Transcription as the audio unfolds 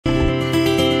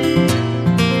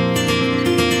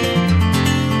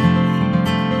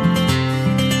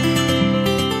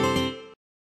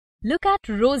Look at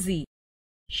Rosie.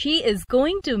 She is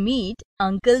going to meet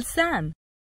Uncle Sam.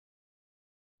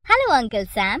 Hello, Uncle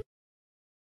Sam.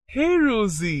 Hey,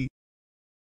 Rosie.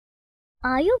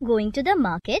 Are you going to the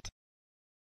market?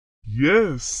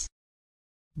 Yes.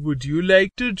 Would you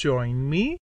like to join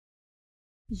me?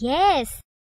 Yes.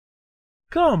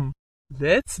 Come,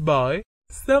 let's buy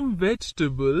some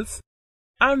vegetables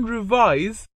and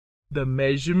revise the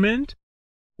measurement,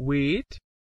 weight,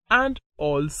 and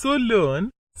also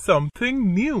learn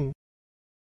something new.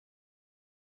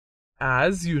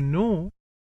 As you know,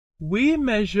 we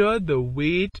measure the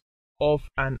weight of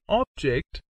an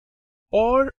object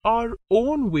or our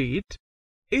own weight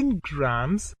in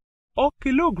grams or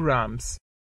kilograms.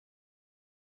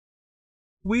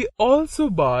 We also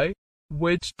buy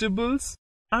vegetables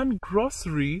and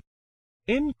grocery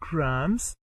in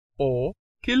grams or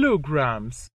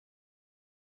kilograms.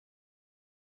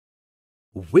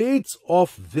 Weights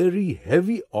of very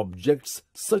heavy objects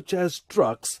such as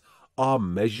trucks are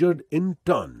measured in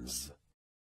tons.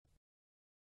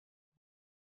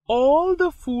 All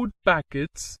the food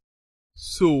packets,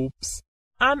 soaps,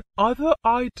 and other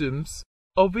items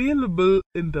available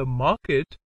in the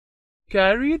market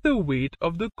carry the weight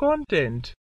of the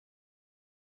content.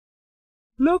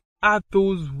 Look at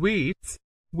those weights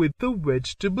with the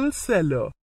vegetable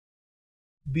seller.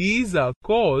 These are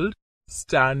called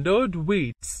standard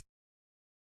weights.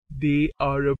 They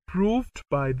are approved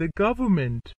by the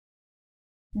government.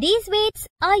 These weights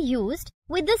are used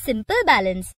with the simple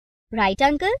balance, right,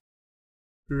 Uncle?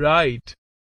 Right.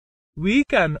 We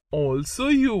can also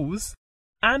use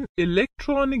an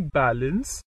electronic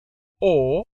balance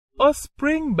or a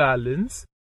spring balance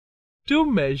to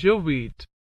measure weight.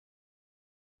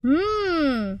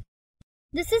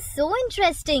 This is so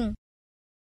interesting.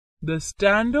 The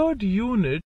standard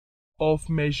unit of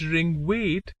measuring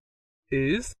weight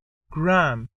is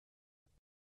gram.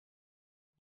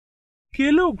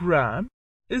 Kilogram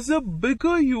is a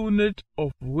bigger unit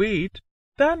of weight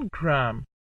than gram.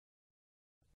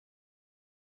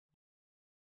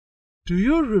 Do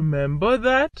you remember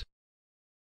that?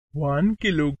 1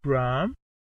 kilogram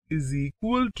is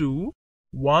equal to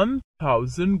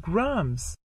 1000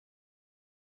 grams.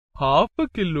 Half a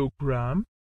kilogram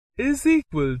is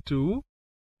equal to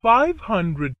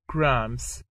 500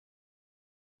 grams.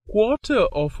 Quarter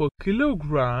of a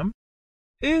kilogram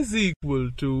is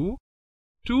equal to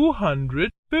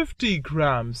 250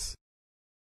 grams.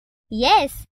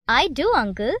 Yes, I do,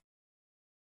 Uncle.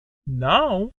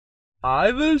 Now,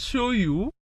 I will show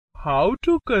you how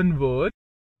to convert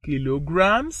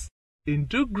kilograms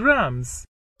into grams.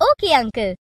 Okay,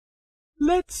 Uncle.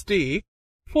 Let's take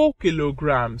 4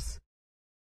 kilograms.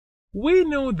 We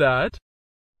know that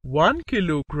 1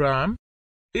 kilogram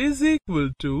is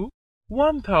equal to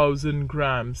 1000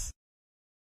 grams.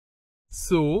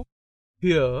 So,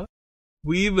 here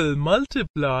we will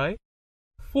multiply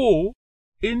 4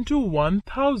 into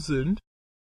 1000,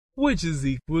 which is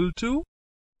equal to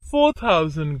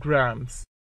 4000 grams.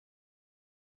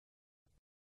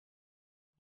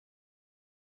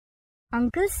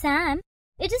 Uncle Sam,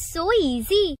 it is so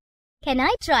easy. Can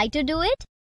I try to do it?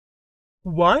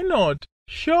 Why not?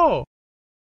 Sure.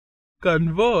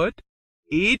 Convert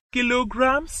 8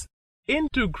 kilograms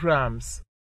into grams.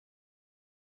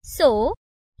 So,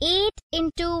 8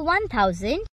 into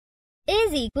 1000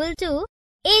 is equal to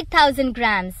 8000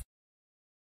 grams.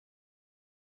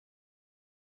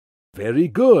 Very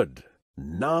good.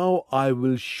 Now I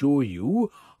will show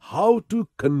you how to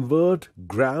convert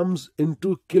grams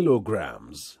into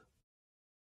kilograms.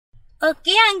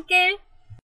 Okay, Uncle.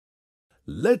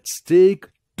 Let's take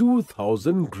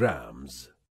 2000 grams.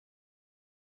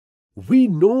 We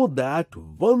know that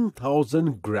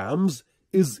 1000 grams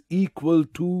is equal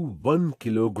to 1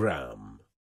 kilogram.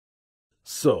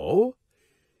 So,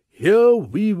 here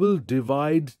we will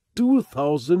divide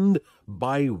 2000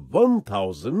 by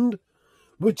 1000,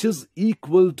 which is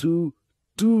equal to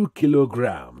 2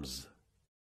 kilograms.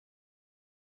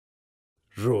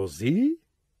 Rosie,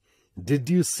 did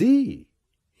you see?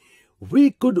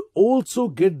 We could also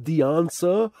get the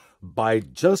answer by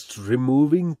just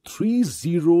removing 3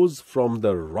 zeros from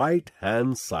the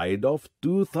right-hand side of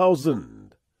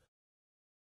 2000.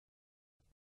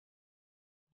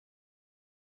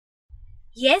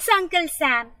 Yes, Uncle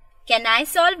Sam. Can I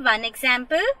solve one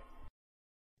example?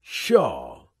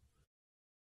 Sure.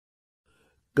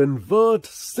 Convert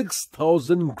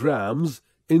 6000 grams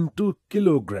into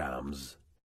kilograms.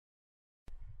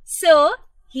 So,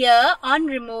 here on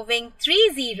removing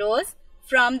 3 zeros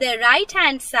from the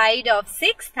right-hand side of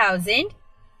 6000,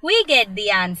 we get the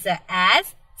answer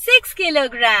as 6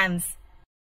 kilograms.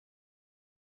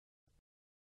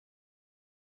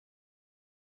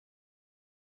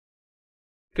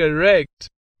 Correct.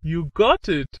 You got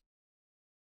it.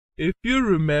 If you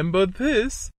remember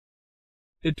this,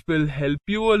 it will help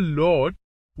you a lot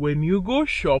when you go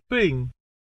shopping.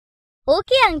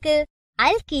 Okay, Uncle.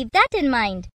 I'll keep that in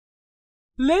mind.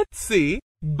 Let's say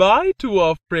bye to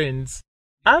our friends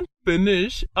and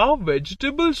finish our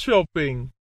vegetable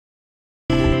shopping.